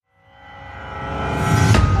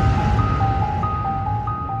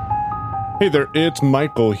Hey there, it's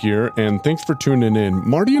Michael here, and thanks for tuning in.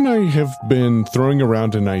 Marty and I have been throwing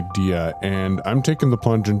around an idea, and I'm taking the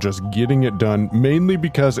plunge and just getting it done, mainly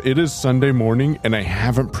because it is Sunday morning, and I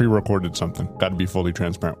haven't pre-recorded something. Got to be fully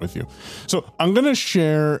transparent with you. So I'm going to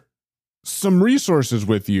share some resources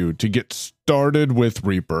with you to get started with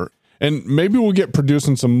Reaper, and maybe we'll get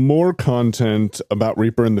producing some more content about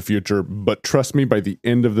Reaper in the future, but trust me, by the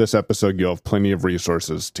end of this episode, you'll have plenty of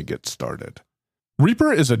resources to get started.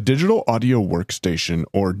 Reaper is a digital audio workstation,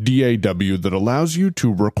 or DAW, that allows you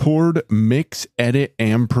to record, mix, edit,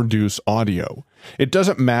 and produce audio. It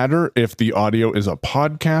doesn't matter if the audio is a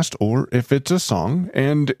podcast or if it's a song,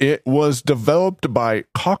 and it was developed by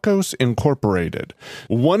Kakos Incorporated.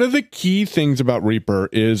 One of the key things about Reaper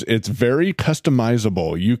is it's very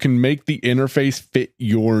customizable. You can make the interface fit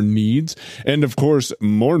your needs, and of course,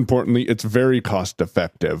 more importantly, it's very cost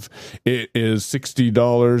effective. It is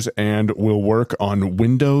 $60 and will work on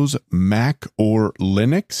Windows, Mac, or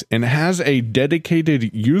Linux, and has a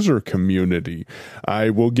dedicated user community. I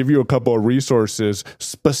will give you a couple of resources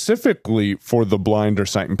specifically for the blind or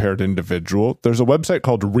sight impaired individual. There's a website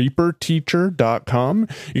called reaperteacher.com.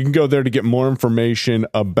 You can go there to get more information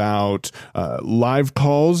about live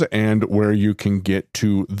calls and where you can get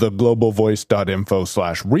to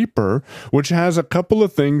theglobalvoice.info/Reaper, which has a couple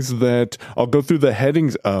of things that I'll go through the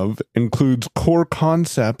headings of, includes core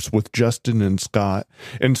concepts with Justin and Scott,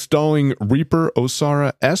 installing Reaper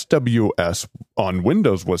Osara SWS on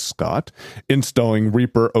Windows with Scott, installing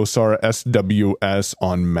Reaper Osara SWS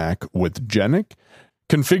on Mac with Genic,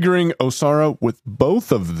 configuring Osara with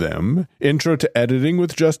both of them, intro to editing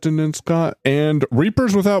with Justin and Scott, and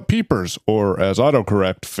Reapers without peepers, or as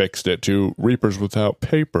autocorrect fixed it to Reapers without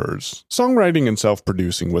papers, songwriting and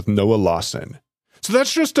self-producing with Noah Lawson. So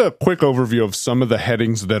that's just a quick overview of some of the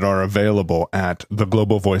headings that are available at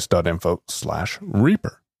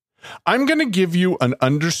theglobalvoice.info/Reaper. I'm going to give you an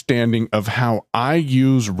understanding of how I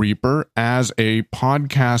use Reaper as a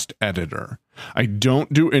podcast editor. I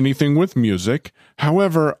don't do anything with music.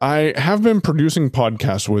 However, I have been producing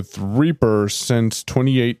podcasts with Reaper since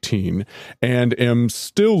 2018 and am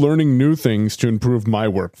still learning new things to improve my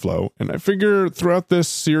workflow. And I figure throughout this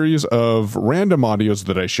series of random audios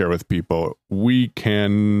that I share with people, we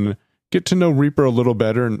can get to know Reaper a little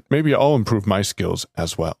better, and maybe I'll improve my skills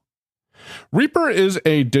as well. Reaper is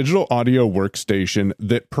a digital audio workstation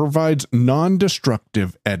that provides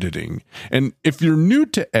non-destructive editing. And if you're new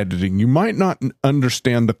to editing, you might not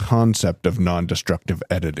understand the concept of non-destructive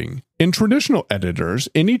editing. In traditional editors,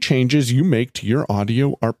 any changes you make to your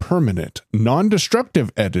audio are permanent.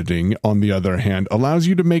 Non-destructive editing, on the other hand, allows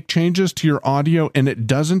you to make changes to your audio and it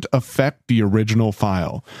doesn't affect the original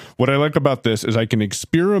file. What I like about this is I can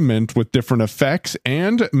experiment with different effects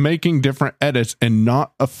and making different edits and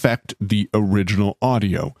not affect the original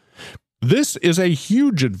audio. This is a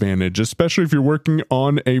huge advantage, especially if you're working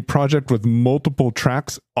on a project with multiple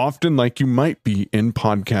tracks, often like you might be in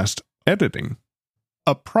podcast editing.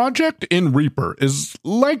 A project in Reaper is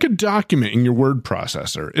like a document in your word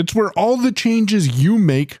processor. It's where all the changes you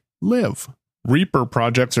make live. Reaper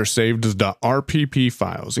projects are saved as .rpp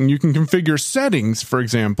files, and you can configure settings, for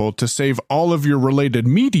example, to save all of your related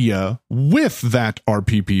media with that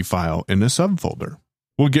RPP file in a subfolder.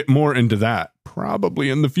 We'll get more into that probably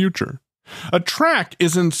in the future. A track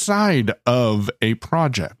is inside of a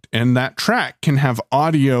project, and that track can have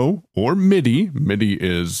audio or MIDI. MIDI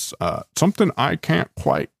is something I can't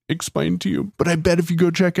quite explain to you, but I bet if you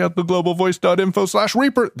go check out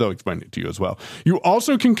theglobalvoice.info/Reaper, they'll explain it to you as well. You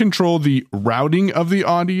also can control the routing of the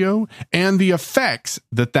audio and the effects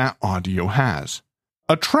that audio has.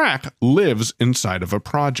 A track lives inside of a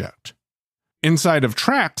project. Inside of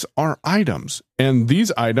tracks are items, and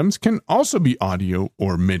these items can also be audio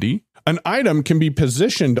or MIDI. An item can be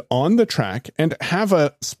positioned on the track and have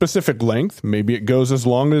a specific length. Maybe it goes as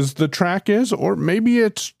long as the track is, or maybe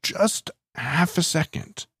it's just half a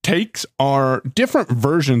second. Takes are different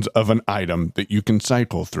versions of an item that you can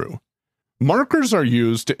cycle through. Markers are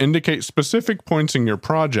used to indicate specific points in your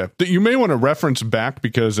project that you may want to reference back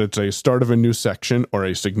because it's a start of a new section or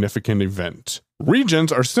a significant event.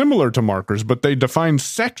 Regions are similar to markers, but they define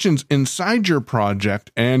sections inside your project,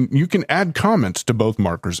 and you can add comments to both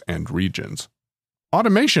markers and regions.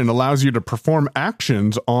 Automation allows you to perform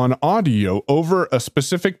actions on audio over a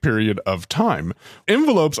specific period of time.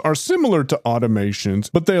 Envelopes are similar to automations,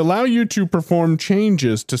 but they allow you to perform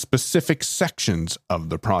changes to specific sections of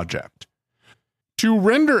the project. To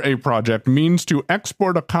render a project means to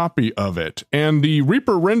export a copy of it, and the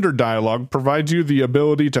Reaper render dialog provides you the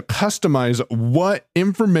ability to customize what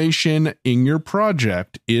information in your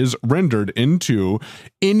project is rendered into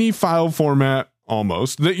any file format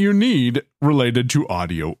almost, that you need related to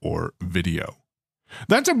audio or video.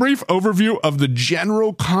 That's a brief overview of the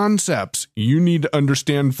general concepts you need to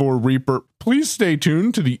understand for Reaper. Please stay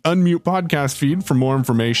tuned to the Unmute podcast feed for more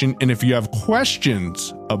information. And if you have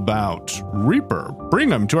questions about Reaper, bring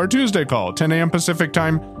them to our Tuesday call, 10 a.m. Pacific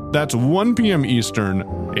time. That's 1 p.m. Eastern,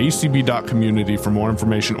 acb.community for more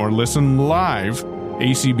information, or listen live,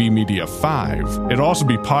 ACB Media 5. It'll also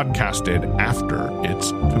be podcasted after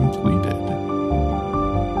it's completed.